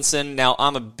Robinson. Now,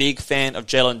 I'm a big fan of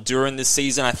Jalen Duren this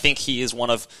season. I think he is one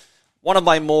of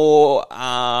my more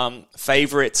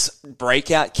favorite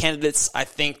breakout candidates. I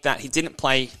think that he didn't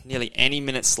play nearly any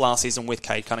minutes last season with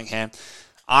Cade Cunningham.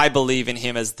 I believe in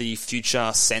him as the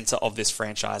future center of this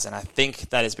franchise, and I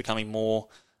think that is becoming more,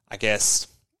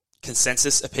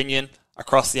 consensus opinion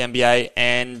across the NBA,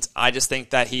 and I just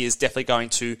think that he is definitely going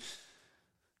to...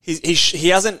 He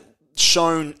hasn't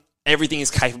shown everything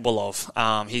he's capable of.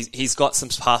 He's got some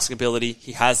passing ability.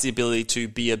 He has the ability to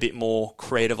be a bit more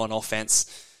creative on offense.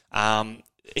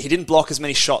 He didn't block as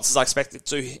many shots as I expected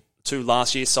to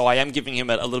last year, so I am giving him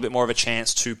a little bit more of a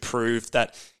chance to prove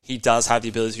that he does have the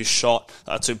ability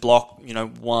to block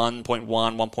 1.1,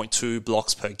 1.2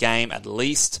 blocks per game at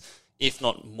least, if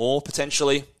not more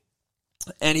potentially.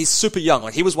 And he's super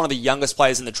young. He was one of the youngest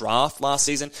players in the draft last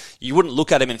season. You wouldn't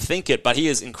look at him and think it, but he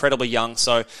is incredibly young.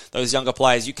 So those younger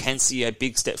players, you can see a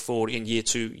big step forward in year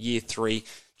 2, year 3,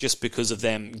 just because of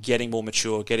them getting more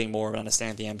mature, getting more of an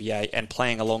understanding of the NBA, and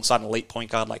playing alongside an elite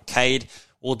point guard like Cade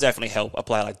will definitely help a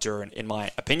player like Duren, in my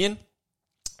opinion.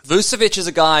 Vucevic is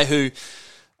a guy who,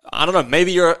 I don't know,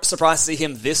 maybe you're surprised to see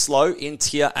him this low in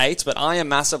tier 8, but I am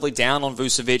massively down on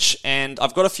Vucevic, and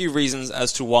I've got a few reasons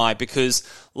as to why, because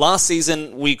last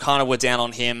season we kind of were down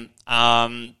on him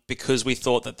because we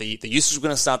thought that the usage was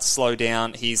going to start to slow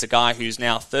down. He's a guy who's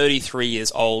now 33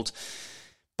 years old,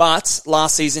 but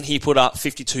last season he put up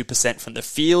 52% from the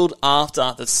field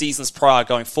after the seasons prior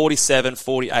going 47,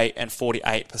 48, and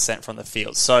 48% from the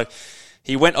field. So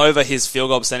he went over his field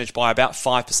goal percentage by about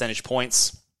 5 percentage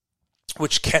points,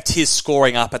 which kept his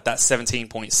scoring up at that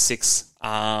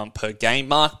 17.6 per game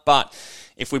mark. But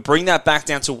if we bring that back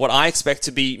down to what I expect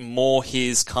to be more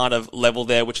his kind of level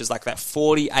there, which is like that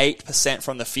 48%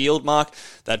 from the field mark,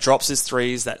 that drops his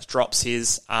threes, that drops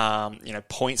his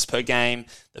points per game.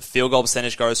 The field goal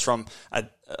percentage goes from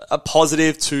a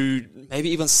positive to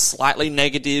maybe even slightly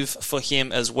negative for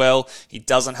him as well. He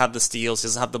doesn't have the steals, he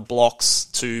doesn't have the blocks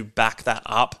to back that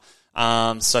up.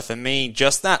 So for me,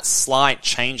 just that slight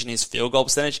change in his field goal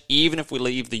percentage, even if we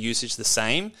leave the usage the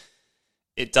same,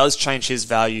 it does change his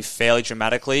value fairly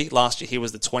dramatically. Last year, he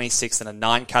was the 26th in a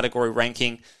 9-category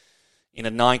ranking. In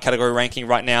a 9-category ranking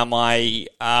right now, my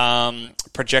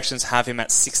projections have him at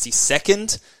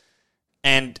 62nd.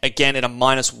 And again, in a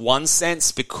 -1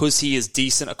 sense, because he is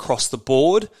decent across the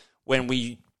board, when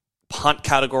we punt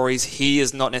categories, he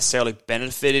is not necessarily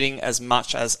benefiting as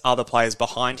much as other players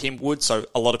behind him would. So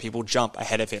a lot of people jump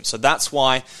ahead of him. So that's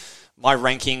why my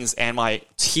rankings and my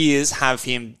tiers have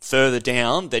him further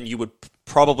down than you would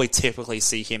probably typically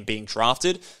see him being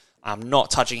drafted. I'm not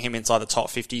touching him inside the top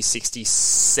 50, 60,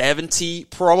 70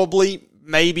 probably.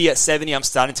 Maybe at 70, I'm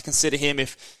starting to consider him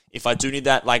if I do need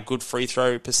that like good free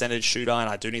throw percentage shooter and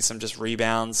I do need some just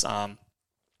rebounds,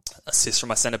 assists from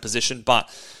my center position. But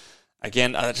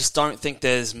again, I just don't think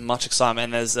there's much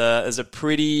excitement. There's a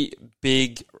pretty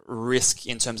big risk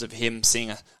in terms of him seeing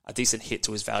a decent hit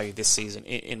to his value this season,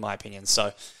 in my opinion.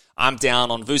 So I'm down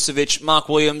on Vucevic. Mark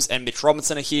Williams and Mitch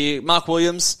Robinson are here. Mark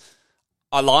Williams,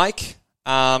 I like.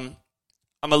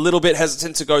 I'm a little bit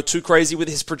hesitant to go too crazy with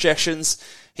his projections.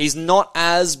 He's not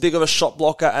as big of a shot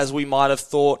blocker as we might have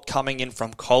thought coming in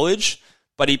from college,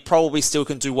 but he probably still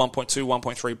can do 1.2,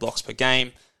 1.3 blocks per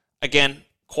game. Again,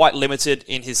 quite limited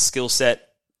in his skill set.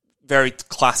 Very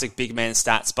classic big man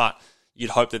stats, but you'd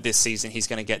hope that this season he's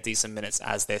going to get decent minutes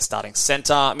as their starting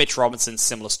center. Mitch Robinson,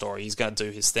 similar story. He's going to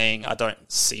do his thing. I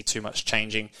don't see too much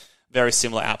changing. Very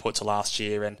similar output to last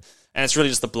year, and it's really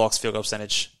just the blocks, field goal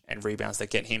percentage, and rebounds that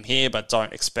get him here, but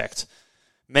don't expect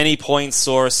many points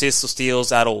or assists or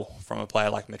steals at all from a player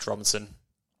like Mitch Robinson.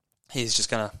 He's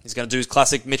gonna do his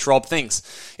classic Mitch Rob things.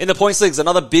 In the points leagues,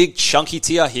 another big chunky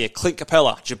tier here. Clint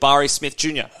Capella, Jabari Smith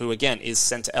Jr., who again is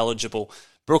center eligible.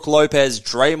 Brook Lopez,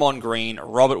 Draymond Green,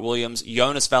 Robert Williams,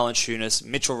 Jonas Valanciunas,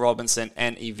 Mitchell Robinson,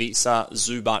 and Ivica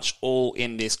Zubac, all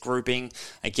in this grouping.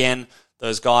 Again,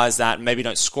 those guys that maybe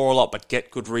don't score a lot but get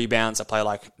good rebounds. A player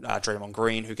like Draymond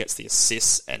Green, who gets the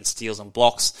assists and steals and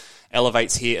blocks,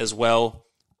 elevates here as well.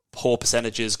 Poor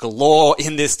percentages galore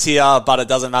in this tier, but it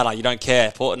doesn't matter. You don't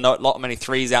care. Not many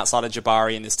threes outside of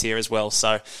Jabari in this tier as well.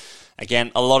 So,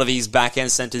 again, a lot of these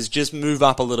back-end centers just move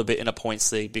up a little bit in a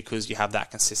points league because you have that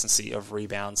consistency of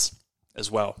rebounds as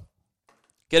well.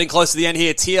 Getting close to the end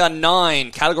here, tier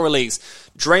 9 category leagues.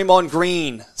 Draymond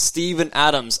Green, Steven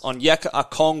Adams, Onyeka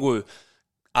Okongwu,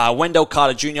 Wendell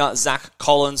Carter Jr., Zach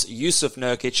Collins, Yusuf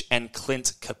Nurkic, and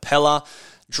Clint Capella.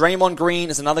 Draymond Green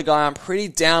is another guy I'm pretty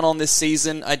down on this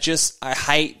season. I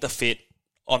hate the fit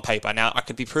on paper. Now, I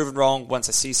could be proven wrong once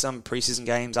I see some preseason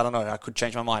games. I don't know. I could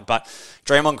change my mind. But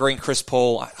Draymond Green, Chris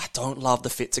Paul, I don't love the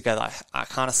fit together. I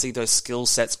kind of see those skill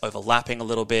sets overlapping a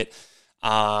little bit.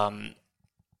 I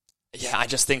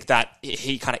just think that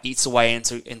he kind of eats away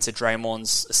into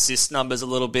Draymond's assist numbers a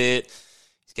little bit.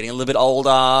 He's getting a little bit older.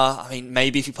 I mean,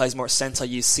 maybe if he plays more at center,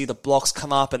 you see the blocks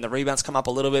come up and the rebounds come up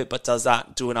a little bit, but does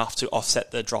that do enough to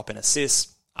offset the drop in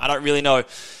assists? I don't really know.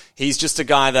 He's just a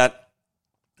guy that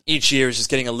each year is just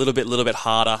getting a little bit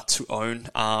harder to own,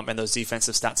 and those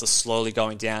defensive stats are slowly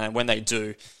going down, and when they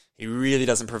do, he really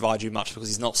doesn't provide you much because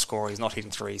he's not scoring, he's not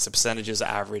hitting threes, the percentages are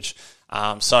average.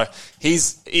 So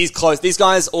he's close. These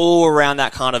guys all around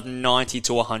that kind of 90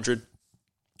 to 100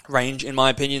 range, in my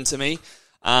opinion, to me.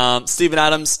 Steven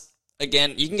Adams,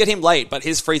 again, you can get him late, but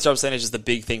his free throw percentage is the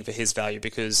big thing for his value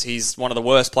because he's one of the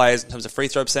worst players in terms of free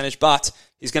throw percentage, but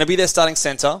he's going to be their starting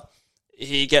center.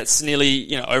 He gets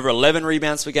nearly, over 11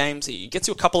 rebounds per game. He gets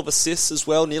you a couple of assists as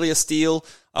well, nearly a steal,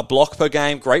 a block per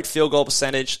game, great field goal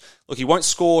percentage. Look, he won't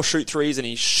score, shoot threes, and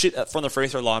he's shit from the free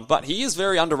throw line, but he is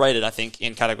very underrated, I think,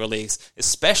 in category leagues,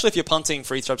 especially if you're punting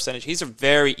free throw percentage. He's a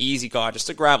very easy guy just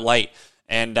to grab late,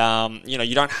 and,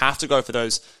 you don't have to go for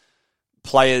those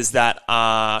players that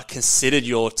are considered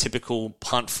your typical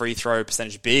punt free throw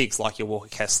percentage bigs, like your Walker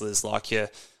Kesslers, like your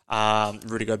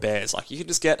Rudy Gobert's. Like, you can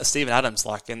just get a Steven Adams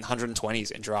like in 120s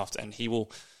in draft, and he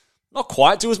will not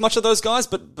quite do as much of those guys,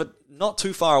 but not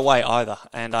too far away either.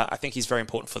 And I think he's very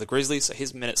important for the Grizzlies, so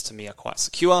his minutes to me are quite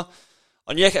secure.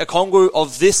 Onyeka Okongwu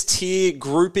of this tier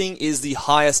grouping is the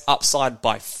highest upside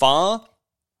by far.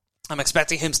 I'm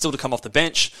expecting him still to come off the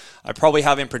bench. I probably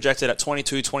have him projected at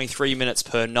 22, 23 minutes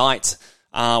per night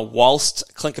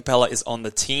whilst Clint Capella is on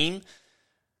the team.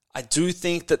 I do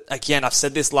think that, again, I've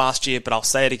said this last year, but I'll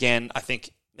say it again. I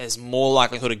think there's more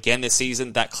likelihood again this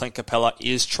season that Clint Capella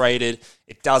is traded.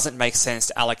 It doesn't make sense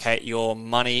to allocate your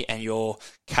money and your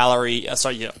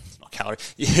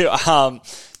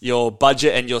your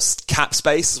budget and your cap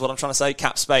space is what I'm trying to say,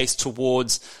 cap space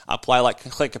towards a player like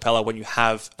Clint Capella when you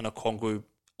have an Okongwu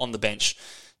on the bench.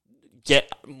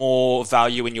 Get more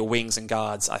value in your wings and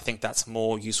guards. I think that's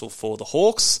more useful for the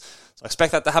Hawks. So I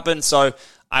expect that to happen. So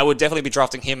I would definitely be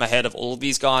drafting him ahead of all of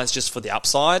these guys just for the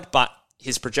upside. But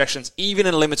his projections, even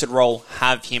in a limited role,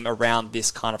 have him around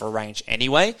this kind of a range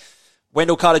anyway.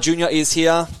 Wendell Carter Jr. is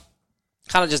here.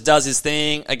 Kind of just does his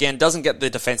thing. Again, doesn't get the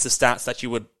defensive stats that you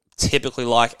would typically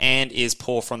like, and is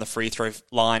poor from the free throw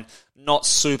line. Not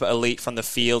super elite from the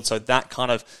field, so that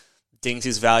kind of dings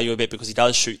his value a bit because he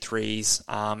does shoot threes.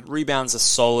 Rebounds are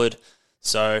solid,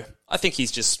 so I think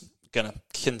he's just going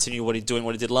to continue what he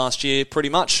did last year, pretty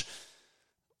much.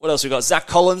 What else we got? Zach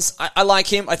Collins. I like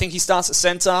him. I think he starts at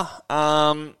center.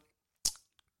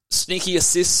 Sneaky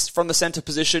assists from the center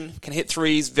position. Can hit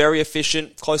threes. Very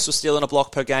efficient. Close to a steal and a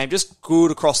block per game. Just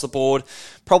good across the board.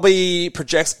 Probably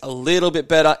projects a little bit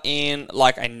better in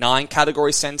like a 9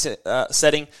 category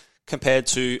setting compared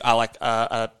to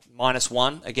a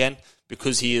 -1 again,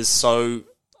 because he is so,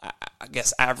 I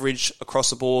guess, average across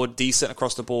the board, decent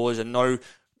across the board, and no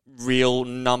real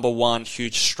number one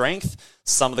huge strength.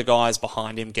 Some of the guys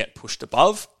behind him get pushed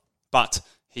above, but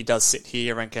he does sit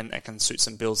here and can suit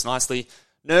some builds nicely.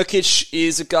 Nurkic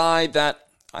is a guy that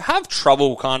I have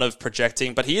trouble kind of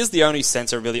projecting, but he is the only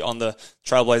center really on the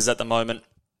Trailblazers at the moment.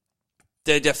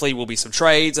 There definitely will be some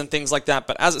trades and things like that,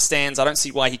 but as it stands, I don't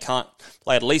see why he can't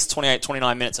play at least 28,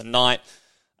 29 minutes a night.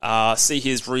 See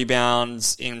his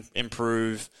rebounds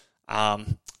improve. I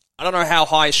don't know how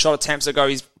high his shot attempts go.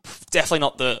 He's definitely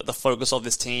not the focus of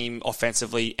this team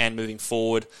offensively and moving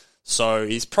forward. So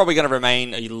he's probably going to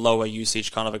remain a lower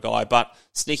usage kind of a guy, but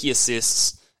sneaky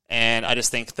assists, and I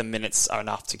just think the minutes are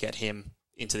enough to get him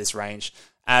into this range,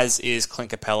 as is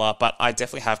Clint Capella, but I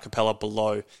definitely have Capella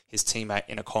below his teammate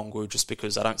in Okongwu just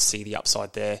because I don't see the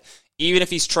upside there. Even if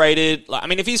he's traded,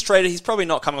 if he's traded, he's probably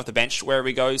not coming off the bench wherever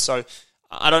he goes, so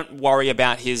I don't worry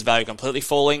about his value completely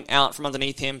falling out from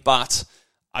underneath him, but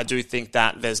I do think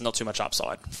that there's not too much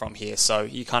upside from here, so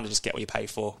you kind of just get what you pay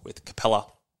for with Capella.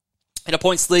 In a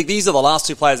points league, these are the last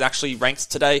 2 players actually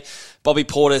ranked today, Bobby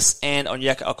Portis and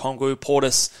Onyeka Okongwu.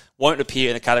 Portis won't appear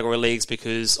in the category leagues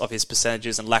because of his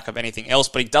percentages and lack of anything else,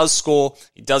 but he does score,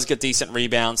 he does get decent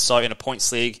rebounds, so in a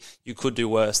points league, you could do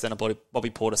worse than a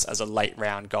Bobby Portis as a late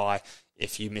round guy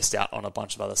if you missed out on a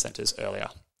bunch of other centers earlier.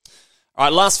 All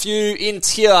right, last few in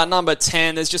tier number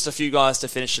 10. There's just a few guys to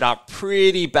finish it up.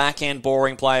 Pretty back-end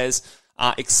boring players,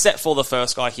 except for the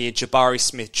first guy here, Jabari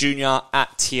Smith Jr.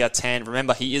 at tier 10.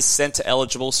 Remember, he is center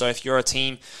eligible, so if you're a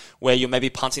team where you're maybe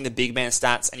punting the big man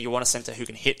stats and you want a center who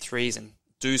can hit threes and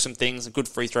do some things, a good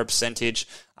free throw percentage,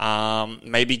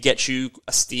 maybe get you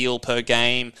a steal per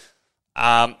game,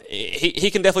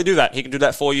 he can definitely do that. He can do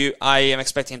that for you. I am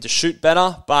expecting him to shoot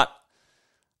better, but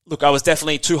look, I was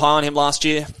definitely too high on him last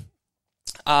year.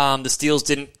 The steals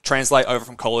didn't translate over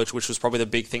from college, which was probably the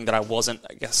big thing that I wasn't,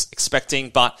 expecting,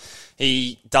 but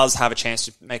he does have a chance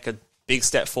to make a big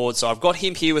step forward. So I've got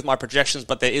him here with my projections,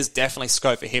 but there is definitely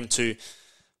scope for him to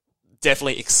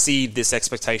definitely exceed this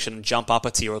expectation and jump up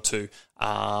a tier or 2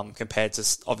 compared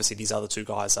to, obviously, these other 2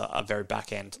 guys are very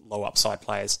back-end, low upside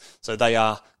players. So they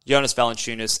are Jonas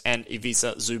Valanciunas and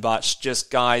Ivica Zubac,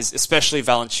 just guys, especially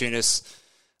Valanciunas.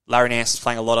 Larry Nance is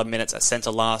playing a lot of minutes at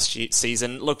center last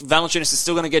season. Look, Valanciunas is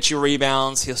still going to get you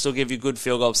rebounds. He'll still give you good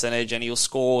field goal percentage, and he'll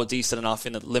score decent enough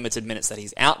in the limited minutes that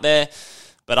he's out there.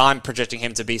 But I'm projecting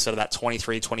him to be sort of that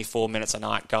 23, 24 minutes a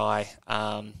night guy.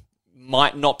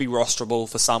 Might not be rosterable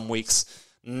for some weeks.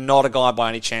 Not a guy by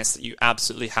any chance that you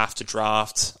absolutely have to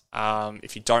draft.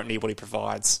 If you don't need what he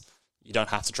provides, you don't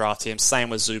have to draft him. Same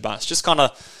with Zubac. Just kind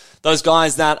of those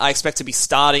guys that I expect to be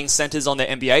starting centers on their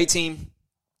NBA team,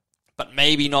 but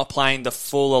maybe not playing the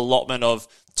full allotment of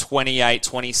 28,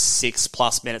 26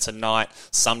 plus minutes a night.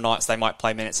 Some nights they might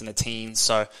play minutes in the teens,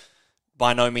 so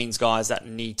by no means guys that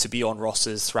need to be on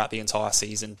rosters throughout the entire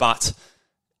season. But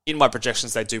in my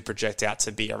projections, they do project out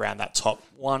to be around that top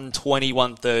 120,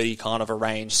 130 kind of a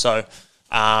range. So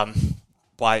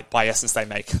by essence, they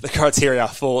make the criteria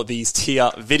for these tier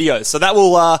videos. So that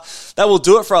will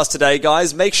do it for us today,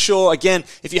 guys. Make sure, again,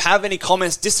 if you have any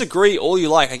comments, disagree all you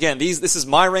like. Again, this is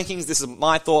my rankings, this is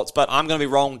my thoughts, but I'm going to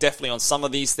be wrong definitely on some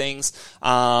of these things. We're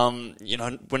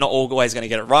not always going to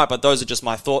get it right, but those are just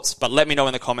my thoughts. But let me know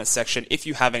in the comments section if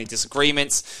you have any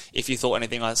disagreements, if you thought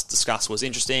anything I discussed was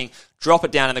interesting. Drop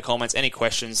it down in the comments. Any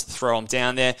questions, throw them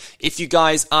down there. If you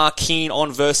guys are keen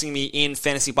on versing me in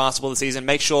fantasy basketball this season,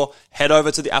 make sure head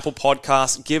over to the Apple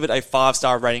Podcast, give it a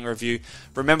 5-star rating review.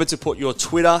 Remember to put your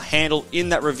Twitter handle in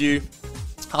that review.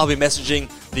 I'll be messaging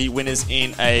the winners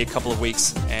in a couple of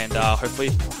weeks, and hopefully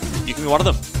you can be one of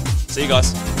them. See you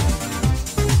guys.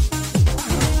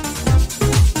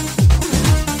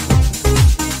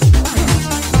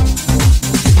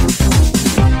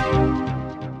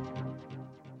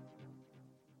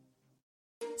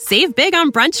 Save big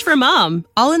on brunch for mom,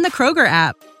 all in the Kroger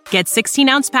app. Get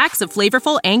 16-ounce packs of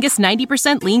flavorful Angus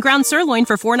 90% lean ground sirloin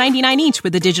for $4.99 each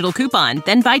with a digital coupon.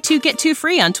 Then buy 2, get 2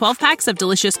 free on 12 packs of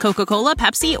delicious Coca-Cola,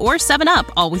 Pepsi, or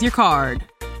 7-Up, all with your card.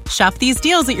 Shop these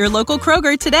deals at your local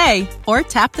Kroger today, or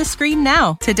tap the screen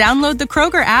now to download the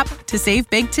Kroger app to save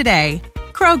big today.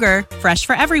 Kroger, fresh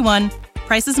for everyone.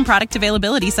 Prices and product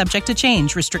availability subject to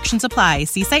change. Restrictions apply.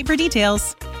 See site for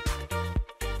details.